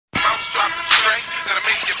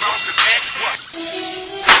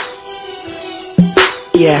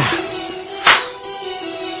Yeah.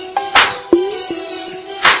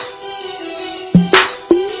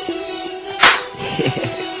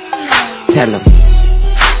 Tell him.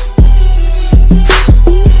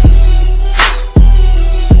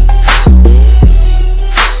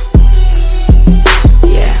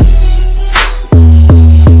 Yeah.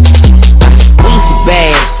 Weezy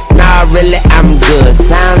bad. Nah, really, I'm good.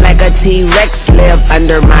 Sound like a T-Rex live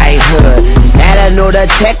under my hood. Gotta know the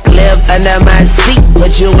tech live under my seat.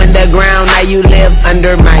 Put you in the ground, now you live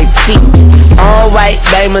under my feet. All white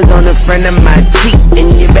diamonds on the front of my teeth, and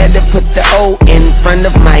you better put the O in front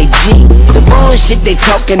of my G. The bullshit they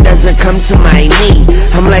talking doesn't come to my knee.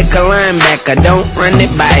 I'm like a linebacker, don't run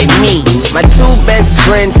it by me. My two best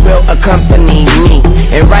friends will accompany me,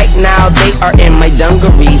 and right now they are in my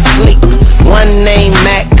dungarees sleep. One named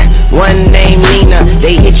Mac, one named Nina.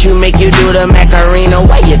 They hit you, make you do the Macarena.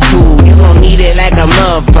 Why you two? You gon' need it like a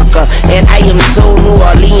motherfucker. And I am so New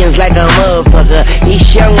Orleans like a motherfucker.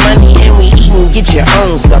 It's Young Money and we eatin', get your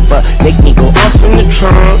own supper. Make me go off in the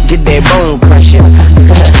trunk, get that bone crusher.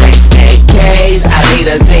 AKs, I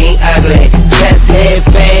haters ain't ugly. Chest, head,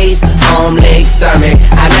 face, arm, leg, stomach.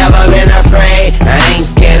 I never been afraid, I ain't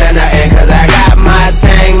scared of nothing. Cause I got my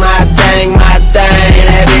thing, my thing, my thing.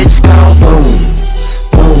 That bitch go boom,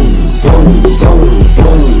 boom, boom, boom,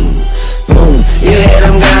 boom.